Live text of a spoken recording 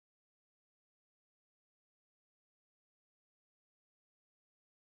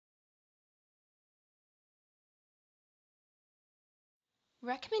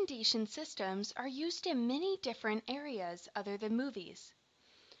Recommendation systems are used in many different areas other than movies.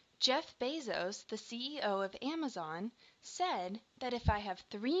 Jeff Bezos, the CEO of Amazon, said that if I have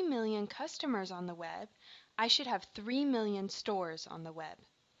 3 million customers on the web, I should have 3 million stores on the web.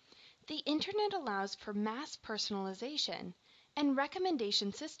 The internet allows for mass personalization, and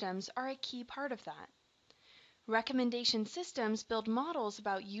recommendation systems are a key part of that. Recommendation systems build models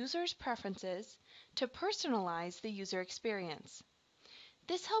about users' preferences to personalize the user experience.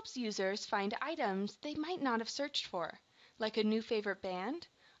 This helps users find items they might not have searched for, like a new favorite band,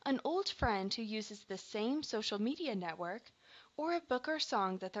 an old friend who uses the same social media network, or a book or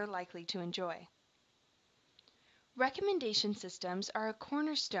song that they're likely to enjoy. Recommendation systems are a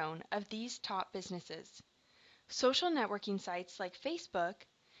cornerstone of these top businesses. Social networking sites like Facebook,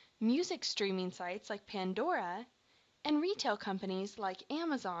 music streaming sites like Pandora, and retail companies like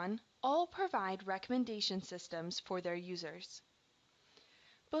Amazon all provide recommendation systems for their users.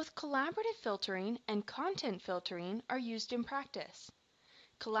 Both collaborative filtering and content filtering are used in practice.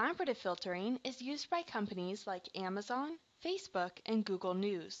 Collaborative filtering is used by companies like Amazon, Facebook, and Google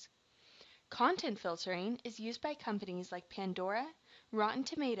News. Content filtering is used by companies like Pandora, Rotten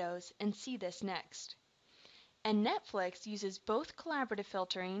Tomatoes, and See This Next. And Netflix uses both collaborative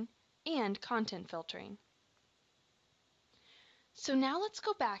filtering and content filtering. So now let's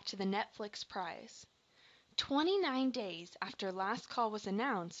go back to the Netflix prize. 29 days after Last Call was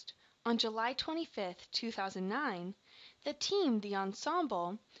announced, on July 25, 2009, the team, the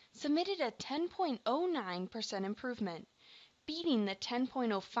ensemble, submitted a 10.09% improvement, beating the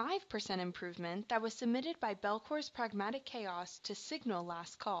 10.05% improvement that was submitted by Belcor's Pragmatic Chaos to Signal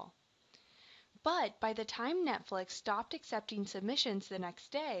Last Call. But by the time Netflix stopped accepting submissions the next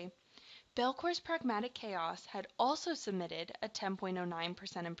day, Belcor's Pragmatic Chaos had also submitted a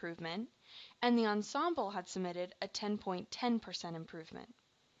 10.09% improvement, and the ensemble had submitted a 10.10% improvement.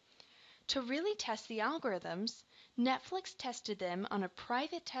 To really test the algorithms, Netflix tested them on a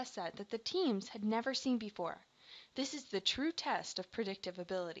private test set that the teams had never seen before. This is the true test of predictive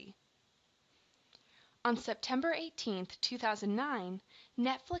ability. On September 18, 2009,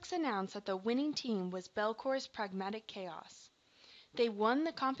 Netflix announced that the winning team was Belcor's Pragmatic Chaos. They won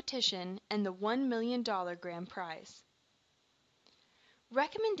the competition and the $1 million grand prize.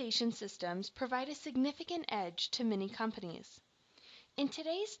 Recommendation systems provide a significant edge to many companies. In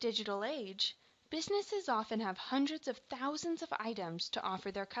today's digital age, businesses often have hundreds of thousands of items to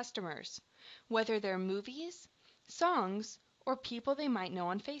offer their customers, whether they're movies, songs, or people they might know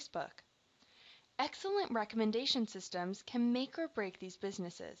on Facebook. Excellent recommendation systems can make or break these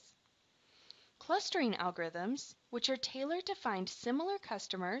businesses. Clustering algorithms, which are tailored to find similar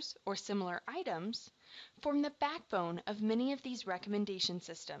customers or similar items, form the backbone of many of these recommendation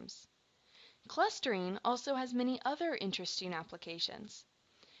systems. Clustering also has many other interesting applications.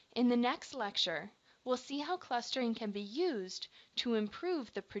 In the next lecture, we'll see how clustering can be used to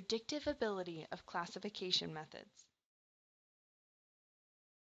improve the predictive ability of classification methods.